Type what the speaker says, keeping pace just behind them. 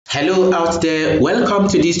Hello out there, welcome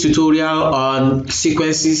to this tutorial on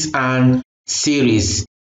sequences and series.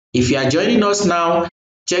 If you are joining us now,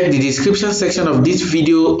 check the description section of this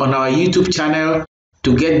video on our YouTube channel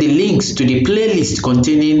to get the links to the playlist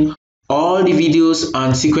containing all the videos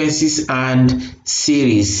on sequences and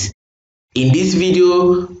series. In this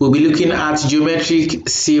video, we'll be looking at geometric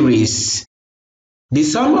series. The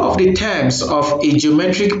sum of the terms of a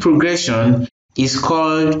geometric progression is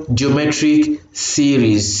called geometric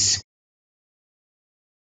series.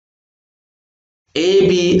 A,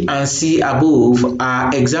 B, and C above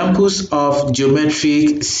are examples of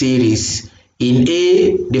geometric series. In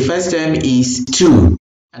A, the first term is 2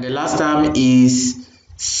 and the last term is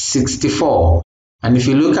 64. And if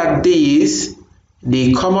you look at this,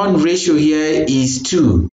 the common ratio here is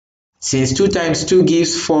 2. Since 2 times 2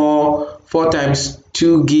 gives 4, 4 times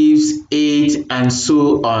 2 gives 8, and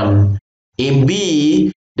so on. In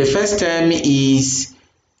B, the first term is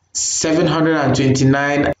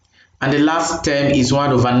 729 and the last term is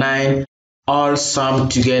 1/9, all summed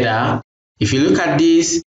together. If you look at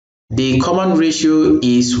this, the common ratio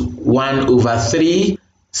is 1/3.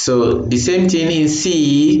 So the same thing in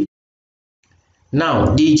C.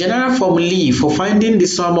 Now, the general formulae for finding the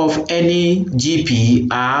sum of any GP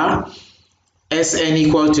are Sn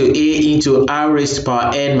equal to A into R raised to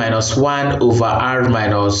power n minus 1 over R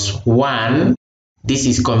minus 1. This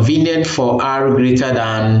is convenient for R greater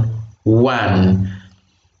than 1.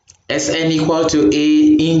 Sn equal to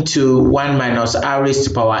A into 1 minus R raised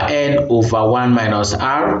to power n over 1 minus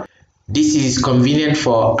R. This is convenient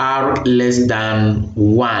for R less than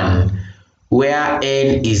 1, where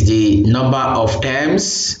n is the number of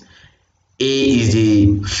terms, A is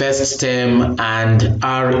the first term, and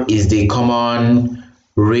R is the common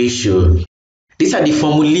ratio. These are the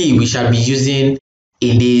formulae we shall be using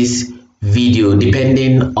in this video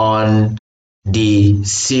depending on the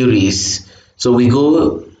series. So we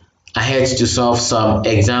go ahead to solve some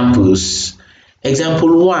examples.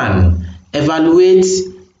 Example 1. Evaluate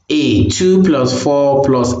A 2 plus 4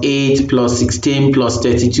 plus 8 plus 16 plus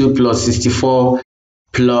 32 plus 64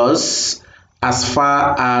 plus as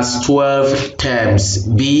far as 12 terms.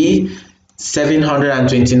 B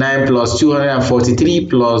 729 plus 243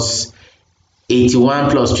 plus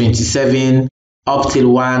 81 plus 27 up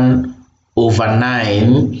till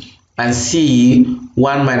 1/9. And C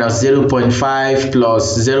 1 minus 0.5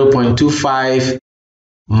 plus 0.25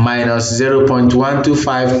 minus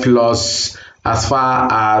 0.125 plus as far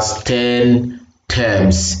as 10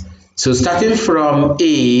 terms. So starting from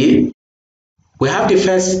A, we have the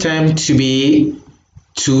first term to be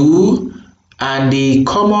 2 and the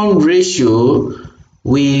common ratio,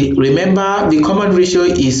 we remember the common ratio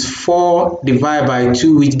is 4 divided by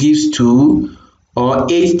 2 which gives 2, or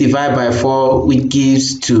 8 divided by 4 which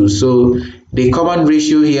gives 2. So the common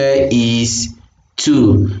ratio here is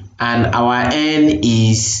 2 and our n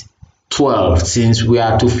is 12 since we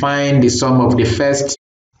are to find the sum of the first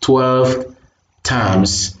 12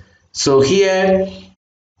 terms. So here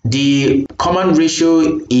the common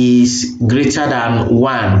ratio is greater than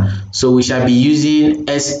 1, so we shall be using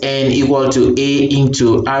Sn equal to A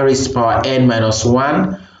into R raised to power n minus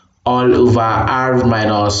 1 all over R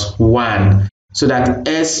minus 1, so that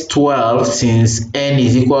S12, since n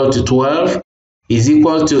is equal to 12, is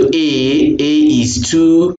equal to A is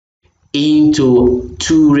 2 into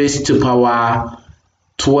 2 raised to power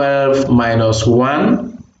 12 minus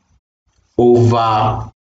 1 over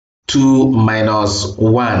 2 minus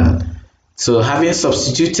 1. So having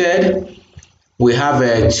substituted, we have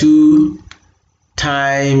 2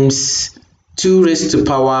 times 2 raised to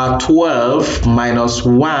power 12 minus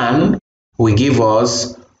 1 will give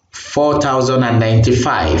us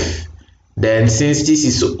 4095. Then since this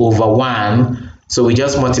is over 1, so we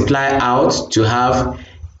just multiply out to have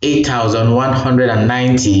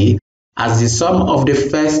 8190 as the sum of the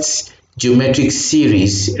first geometric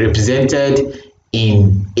series represented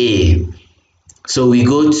in A. So we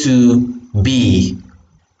go to B.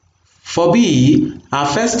 For B, our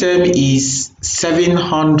first term is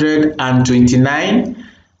 729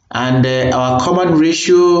 and our common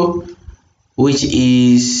ratio, which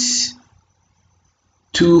is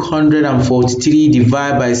 243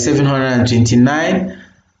 divided by 729,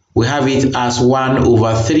 we have it as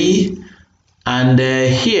 1/3. And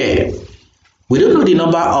here we don't know the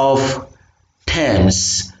number of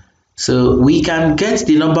terms, so we can get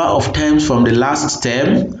the number of terms from the last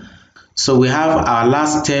term. So we have our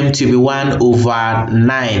last term to be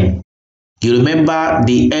 1/9. You remember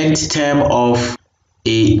the nth term of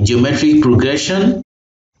a geometric progression,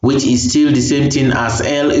 which is still the same thing as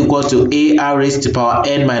L equal to AR raised to power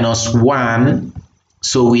n minus 1.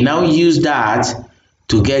 So we now use that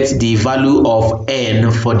to get the value of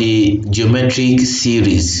n for the geometric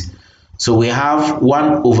series. So we have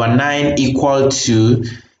 1 over 9 equal to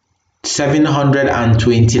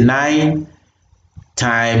 729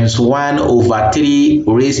 times 1 over 3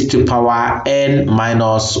 raised to power n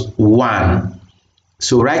minus 1.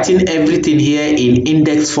 So writing everything here in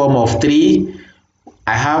index form of 3,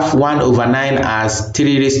 I have 1 over 9 as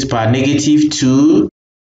 3 raised to power negative 2.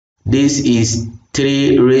 This is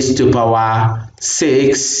 3 raised to power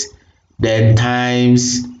 6, then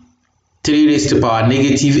times 3 raised to power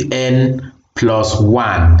negative n plus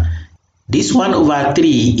 1. This 1 over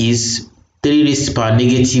 3 is 3 raised to power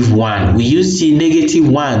negative 1. We use the negative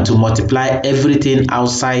 1 to multiply everything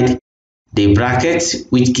outside the bracket,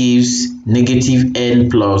 which gives negative n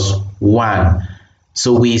plus 1.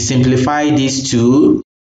 So we simplify these two.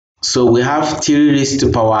 So we have 3 raised to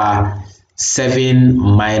power 7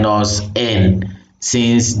 minus n.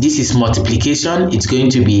 Since this is multiplication, it's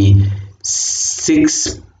going to be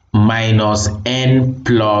 6 minus n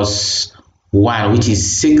plus 1, which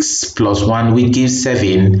is 6 plus 1, which gives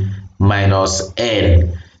 7 minus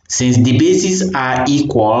n. Since the bases are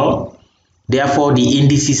equal, therefore the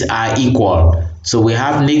indices are equal. So we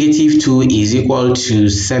have negative 2 is equal to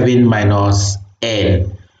 7 minus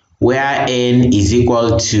n, where n is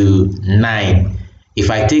equal to 9. If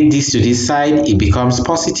I take this to this side, it becomes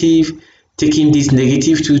positive. Taking this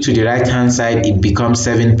negative 2 to the right hand side, it becomes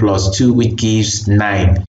 7 plus 2, which gives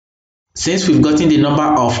 9. Since we've gotten the number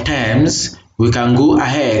of terms, we can go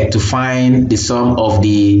ahead to find the sum of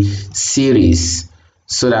the series.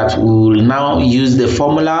 So that we will now use the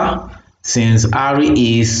formula. Since r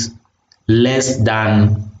is less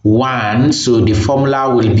than 1, so the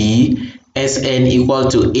formula will be Sn equal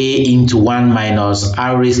to a into 1 minus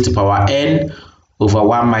r raised to power n over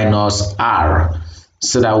 1 minus r.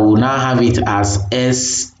 So that we will now have it as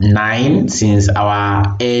S9, since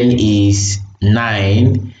our n is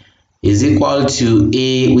 9, is equal to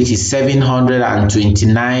a, which is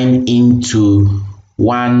 729 into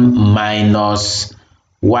 1 minus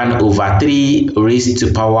 1 over 3 raised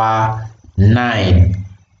to power 9,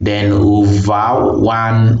 then over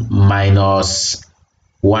 1 minus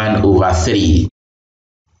 1 over 3.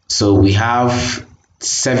 So we have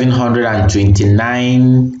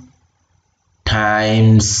 729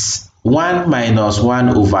 times 1 minus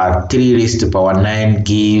 1 over 3 raised to power 9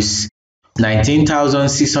 gives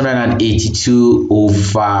 19,682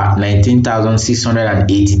 over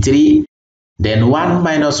 19,683. Then 1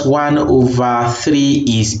 minus 1 over 3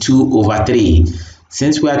 is 2 over 3.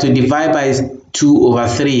 Since we are to divide by 2 over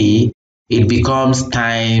 3, it becomes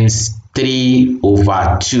times 3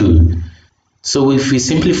 over 2. So if we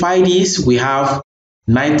simplify this, we have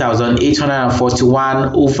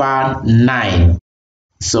 9,841 over 9.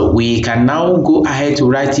 So we can now go ahead to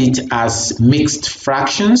write it as mixed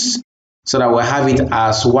fractions, so that we'll have it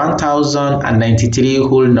as 1,093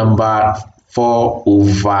 whole number 4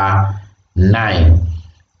 over 9,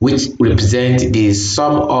 which represent the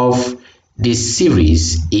sum of the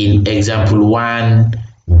series in example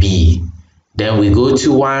 1b. Then we go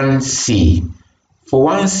to 1c. For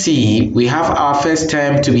 1c, we have our first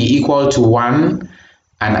term to be equal to 1,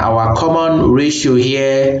 and our common ratio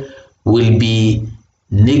here will be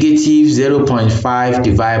negative 0.5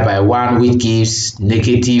 divided by 1, which gives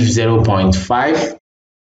negative 0.5,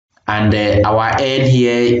 and our n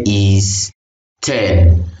here is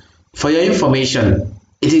 10. For your information,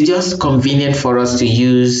 it is just convenient for us to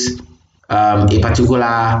use a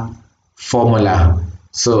particular formula.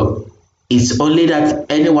 So it's only that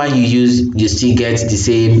anyone you use, you still get the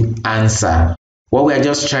same answer. What we are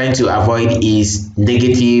just trying to avoid is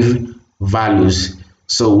negative values.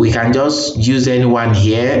 So we can just use anyone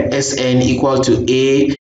here. Sn equal to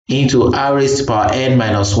a into r raised to power n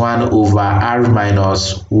minus 1 over r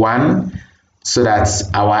minus 1. So that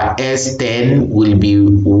our S10 will be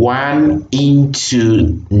 1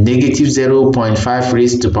 into negative 0.5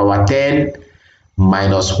 raised to power 10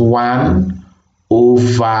 minus 1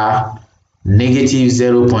 over negative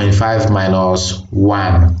 0.5 minus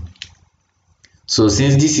 1. So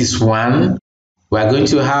since this is 1, we are going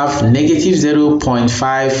to have negative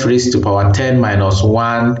 0.5 raised to power 10 minus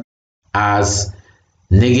 1 as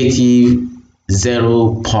negative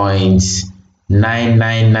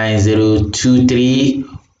 0.999023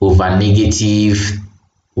 over negative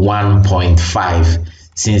 1.5.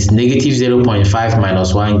 Since negative 0.5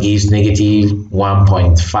 minus 1 gives negative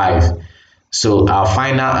 1.5. So our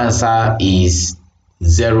final answer is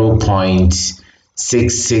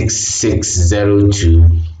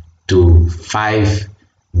 0.66602 to 5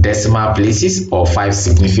 decimal places or 5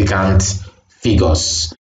 significant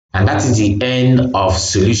figures. And that is the end of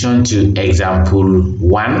solution to example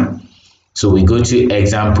 1. So we go to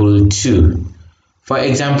example 2. For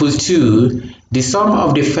example 2, the sum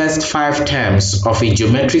of the first 5 terms of a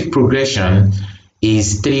geometric progression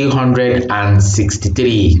is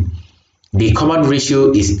 363. The common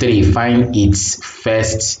ratio is 3. Find its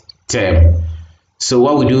first term. So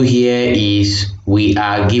what we do here is we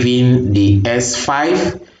are given the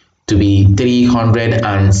S5 to be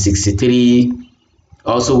 363.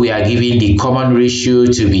 Also, we are given the common ratio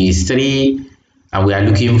to be 3, and we are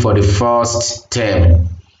looking for the first term.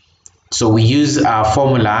 So we use our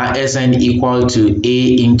formula Sn equal to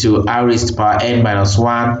A into r raised to power n minus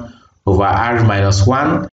 1 over r minus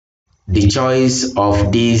 1. The choice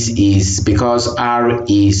of this is because r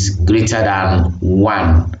is greater than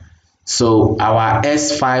 1. So our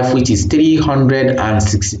S5, which is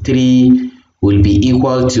 363, will be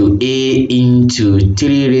equal to A into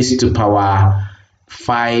 3 raised to power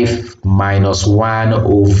 5 minus 1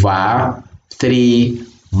 over 3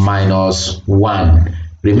 minus 1.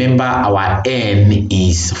 Remember, our n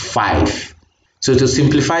is 5. So to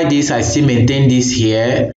simplify this, I still maintain this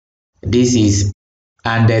here. This is,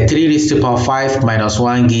 and 3 raised to power 5 minus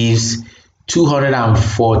 1 gives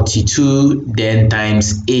 242, then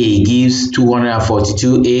times a gives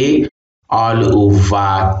 242a all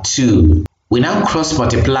over 2. We now cross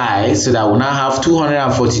multiply so that we now have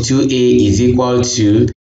 242a is equal to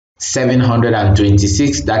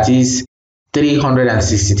 726, that is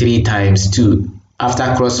 363 times 2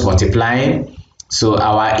 after cross multiplying. So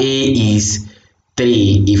our a is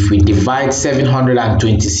 3 if we divide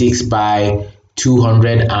 726 by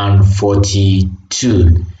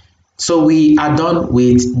 242. So we are done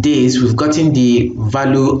with this. We've gotten the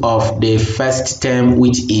value of the first term,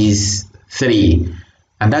 which is 3.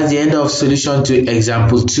 And that's the end of solution to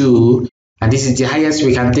example 2. And this is the highest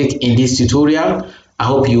we can take in this tutorial. I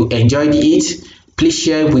hope you enjoyed it. Please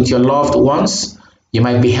share it with your loved ones. You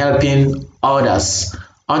might be helping others.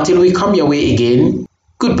 Until we come your way again,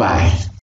 goodbye.